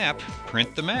on the map,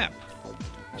 print the map.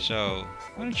 So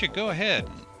why don't you go ahead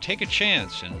and take a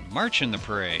chance and march in the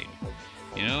parade?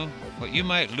 What you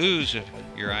might lose if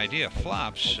your idea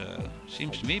flops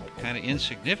seems to me kind of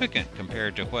insignificant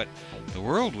compared to what the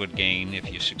world would gain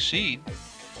if you succeed.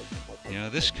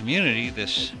 This community,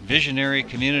 this visionary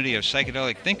community of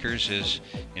psychedelic thinkers is,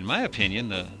 in my opinion,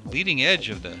 the leading edge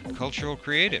of the cultural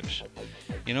creatives.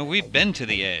 We've been to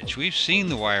the edge. We've seen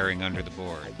the wiring under the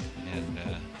board. And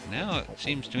now it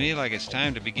seems to me like it's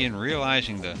time to begin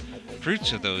realizing the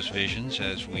fruits of those visions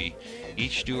as we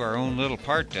each do our own little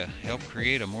part to help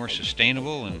create a more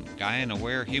sustainable and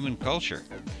Gaian-aware human culture.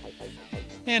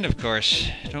 And of course,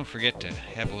 don't forget to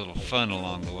have a little fun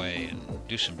along the way and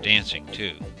do some dancing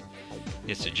too.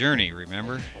 It's a journey,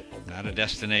 remember, not a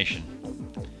destination.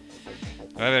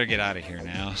 I better get out of here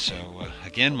now. So,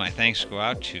 again, my thanks go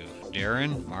out to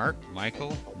Darren, Mark,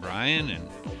 Michael, Brian, and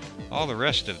all the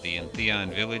rest of the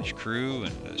Entheon Village crew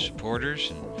and the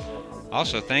supporters. And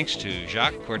also thanks to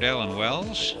Jacques Cordell and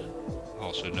Wells,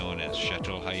 also known as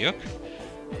Chateau Hayuk,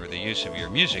 for the use of your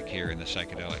music here in the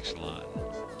Psychedelic Salon.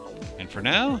 And for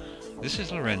now, this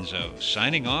is Lorenzo,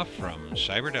 signing off from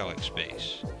Cyberdelic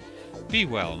Space. Be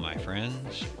well, my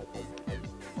friends.